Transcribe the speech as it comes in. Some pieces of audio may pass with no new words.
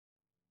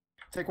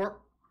Take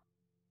warp.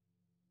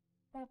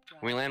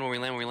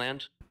 When we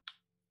land.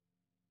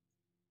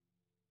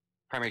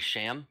 Primary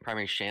sham.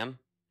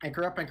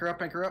 Anchor up.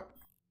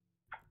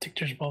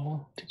 Tictor's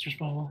bubble.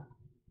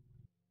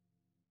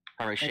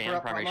 Primary sham.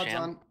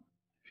 On.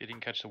 If you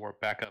didn't catch the warp,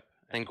 back up.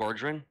 Then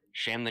Gordrin.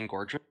 Sham, then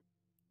Gordrin.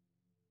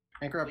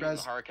 Anchor up,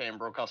 guys. Hurricane,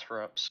 broke us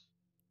for ups.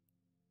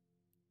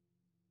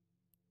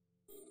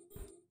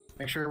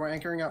 Make sure we're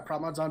anchoring up. Prop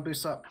mods on,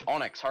 boost up.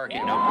 Onyx,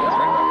 Hurricane. No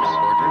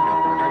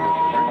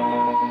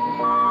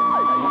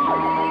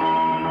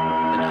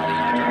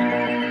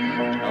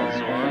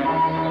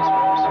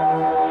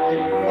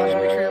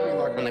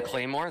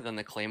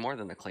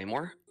Then the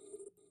Claymore.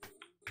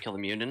 Kill the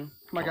Munin.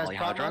 Come on, guys.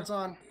 Prop mods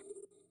on.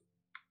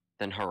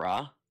 Then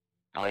Hurrah.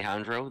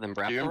 Alejandro, then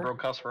Braptor. Doom,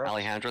 broke us for ups.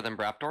 Alejandro, then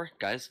Braptor.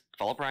 Guys,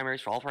 follow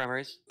primaries.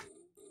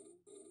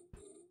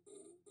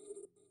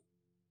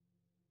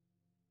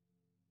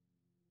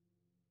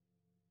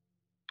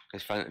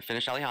 Guys,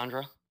 finish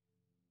Alejandro.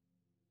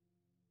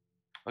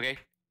 Okay.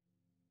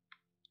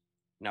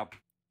 Now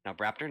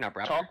Braptor.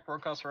 Talk,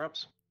 broke us for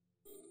ups.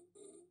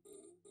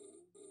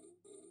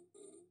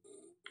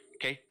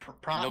 Okay.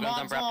 No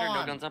guns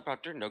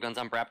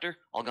on Braptor.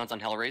 All guns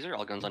on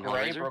Hellraiser.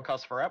 Gray, broke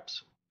us for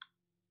ups.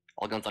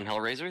 All guns on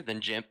Hellraiser.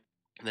 Then Jim.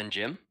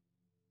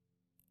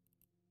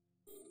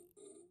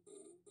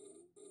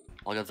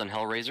 All guns on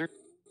Hellraiser.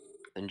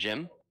 Then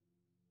Jim.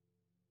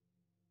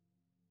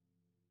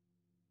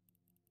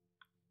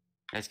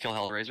 Guys, kill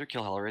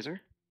Hellraiser.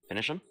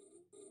 Finish him.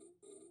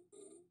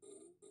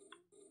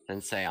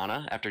 Then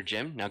Sayana after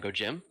Jim. Now go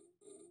Jim.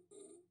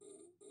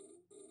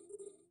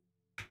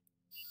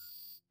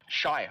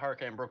 Shy,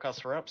 Hurricane, broke us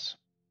for ups.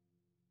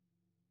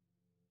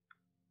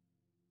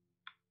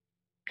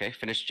 Okay,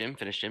 finish Jim.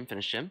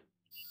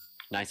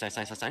 Nice.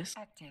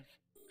 Active.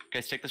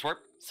 Guys, take this warp.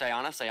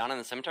 Sayana in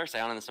the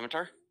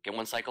scimitar. Get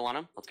one cycle on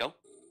him. Let's go.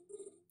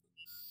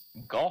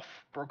 Golf,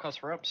 broke us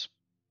for ups.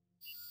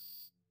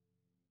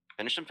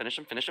 Finish him.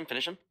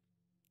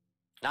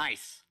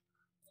 Nice.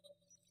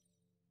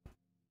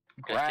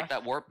 Guys, Graph, take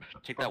that warp.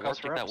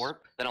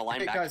 Then align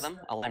Okay, back guys.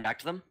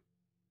 to them.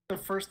 The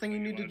first thing you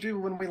need to do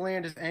when we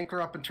land is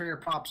anchor up and turn your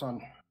props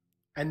on.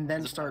 And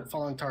then start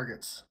following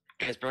targets.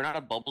 Guys, burn out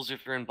of bubbles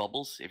if you're in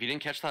bubbles. If you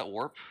didn't catch that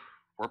warp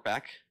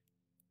back.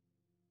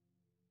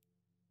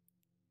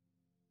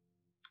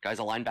 Guys,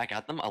 align back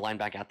at them.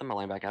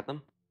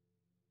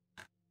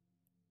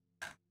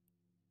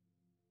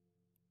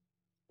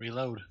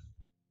 Reload.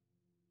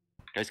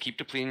 Guys, keep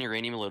depleting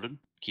uranium loaded.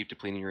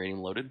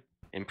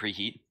 And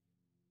preheat.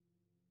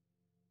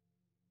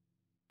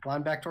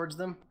 Line back towards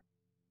them.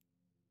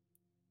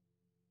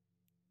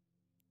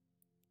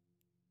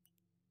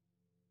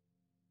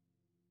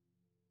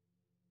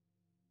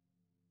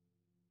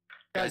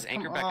 Guys,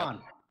 anchor back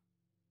up.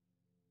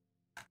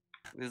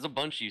 There's a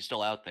bunch of you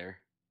still out there.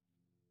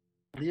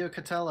 Leo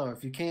Catello,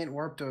 if you can't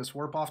warp to us,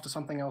 warp off to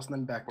something else and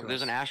then back to us.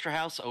 There's an Astra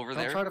House over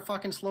there. Don't try to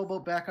fucking slow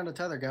boat back on the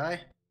tether,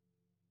 guy.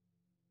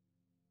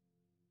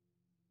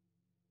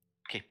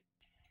 Okay.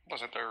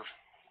 Was it there?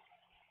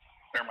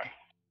 Never mind.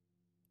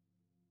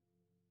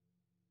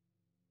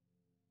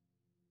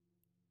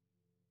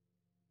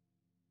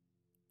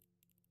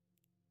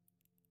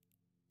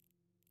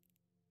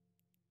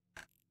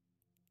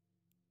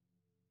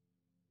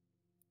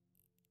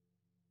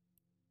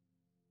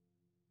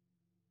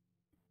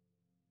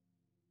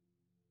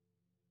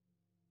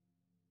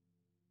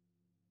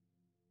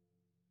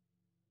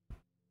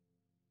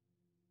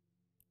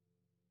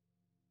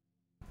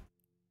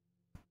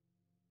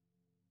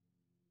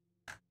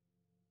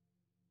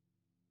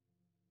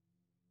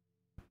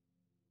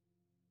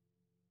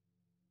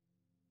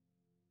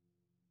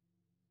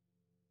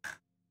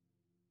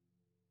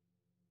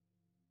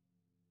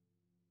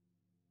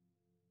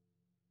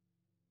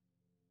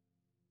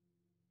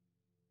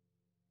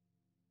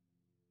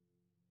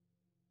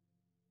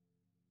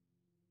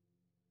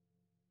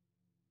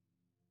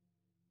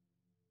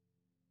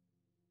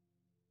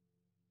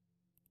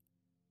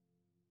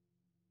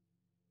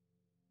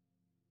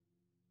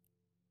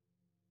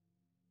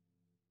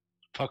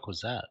 Fuck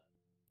was that?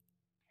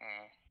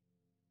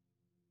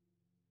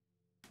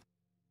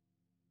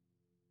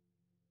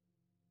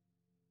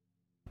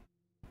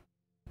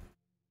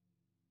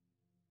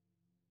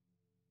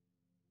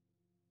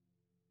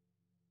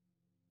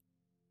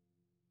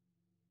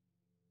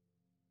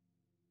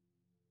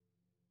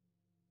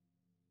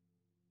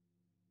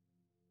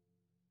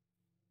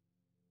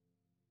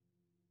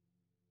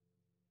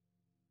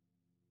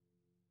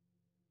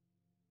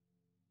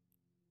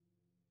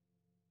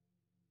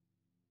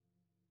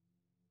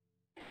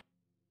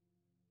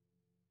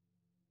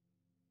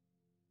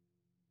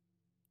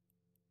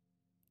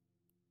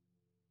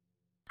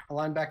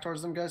 Align back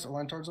towards them, guys.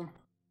 Align towards them.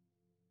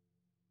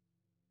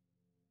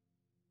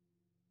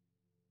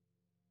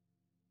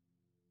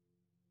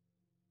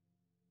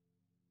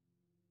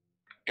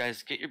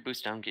 Guys, get your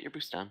boost down.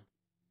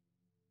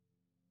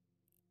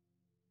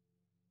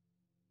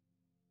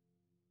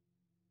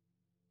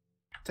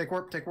 Take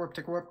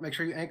warp. Make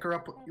sure you anchor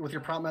up with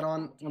your prop med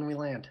on when we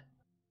land.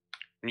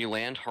 When you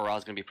land, hurrah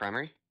is gonna be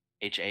primary.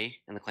 HA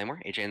in the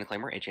Claymore. HA in the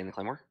Claymore. HA in the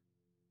Claymore.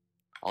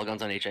 All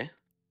guns on HA.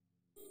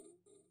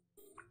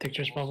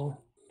 Pictures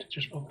bubble.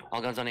 Pictures bubble.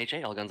 All guns on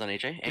HA. All guns on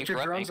HA. Get your Anchor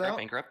up. drones Anchor out. up.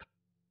 Anchor up.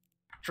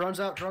 Drones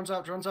out, drones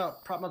out, drones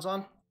out. Prop mods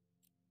on.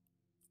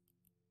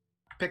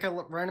 Pick a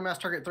random ass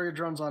target, throw your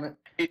drones on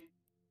it.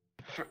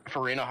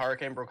 Farina,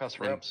 Hurricane, Broadcast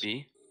for Then reps.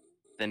 B.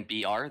 Then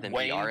BR. Then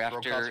Wayne, BR after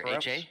broadcast for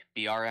reps. HA.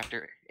 BR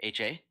after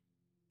HA.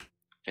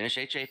 Finish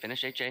HA.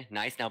 Finish HA.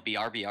 Nice. Now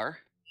BR.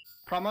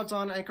 Prop mods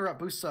on, anchor up,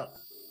 boosts up.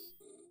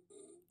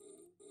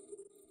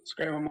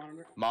 Scramble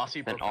monitor.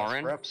 Mossy, Then Broadcast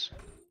Orin. for reps.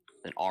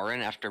 Then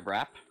RN after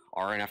BRAP.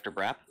 RN after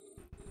BRAP.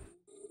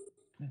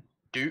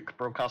 Duke,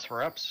 Broadcast for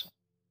reps.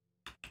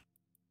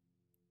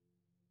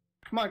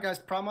 Come on, guys,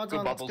 prop mods Good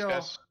on, let's bubbles, go.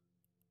 guys.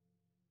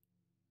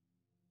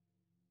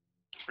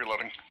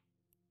 Reloading.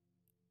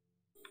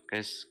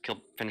 Guys,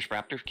 kill. Finish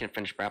Raptor. Can't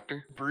finish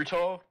Raptor.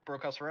 Bruto,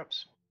 Broadcast for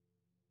reps.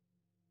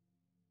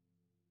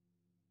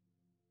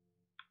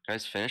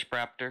 Guys, finish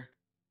Raptor.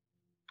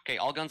 Okay,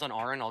 all guns on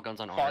RN. All guns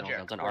on RN. All Project,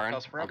 guns on RN.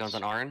 broadcast All guns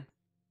on RN.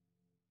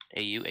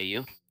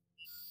 AU.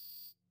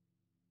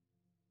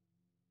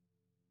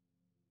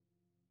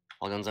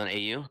 All guns on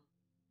AU.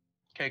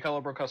 K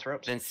color, Broadcast for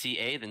reps. Then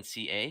CA. Then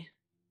CA.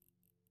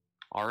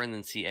 RN.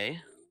 Then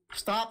CA.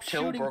 Stop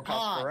Kill, shooting Broadcast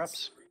for pods.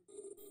 reps.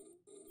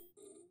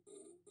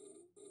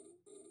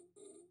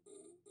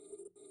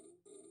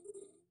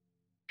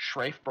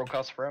 Shrafe,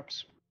 Broadcast for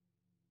reps.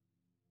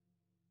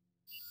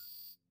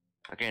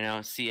 Okay,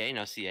 now CA.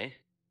 Now CA.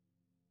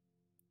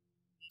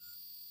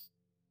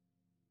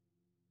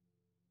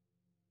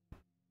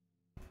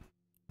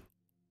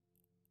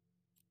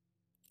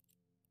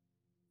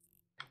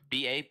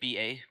 BA.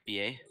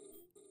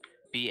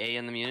 BA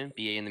in the Munin.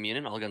 BA in the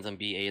Munin. All guns on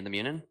BA in the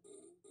Munin.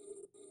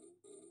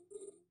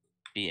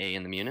 BA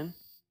in the Munin.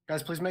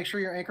 Guys, please make sure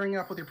you're anchoring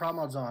up with your prop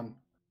mods on.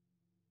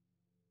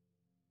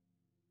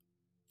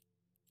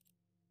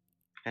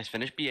 Guys,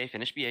 finish BA.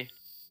 Finish BA.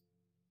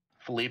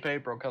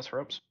 Felipe, Broadcast for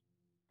reps.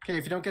 Okay,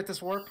 if you don't get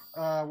this warp,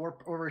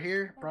 warp over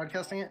here,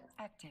 broadcasting it,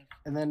 Active.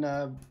 and then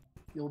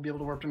you'll be able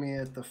to warp to me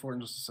at the fort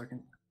in just a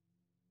second.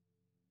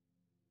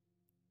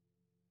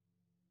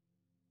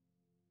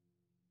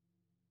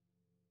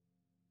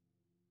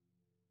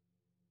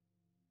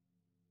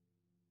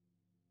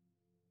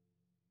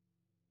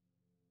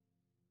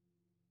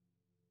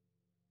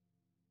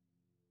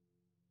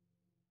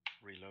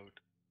 Reload.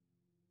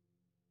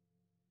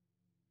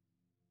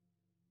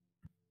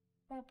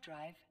 Warp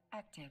drive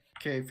active.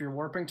 Okay, if you're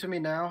warping to me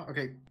now,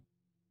 okay.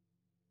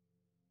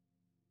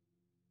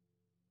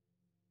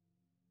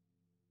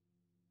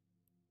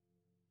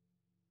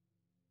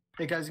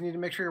 Hey guys, you need to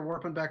make sure you're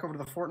warping back over to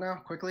the fort now,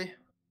 quickly.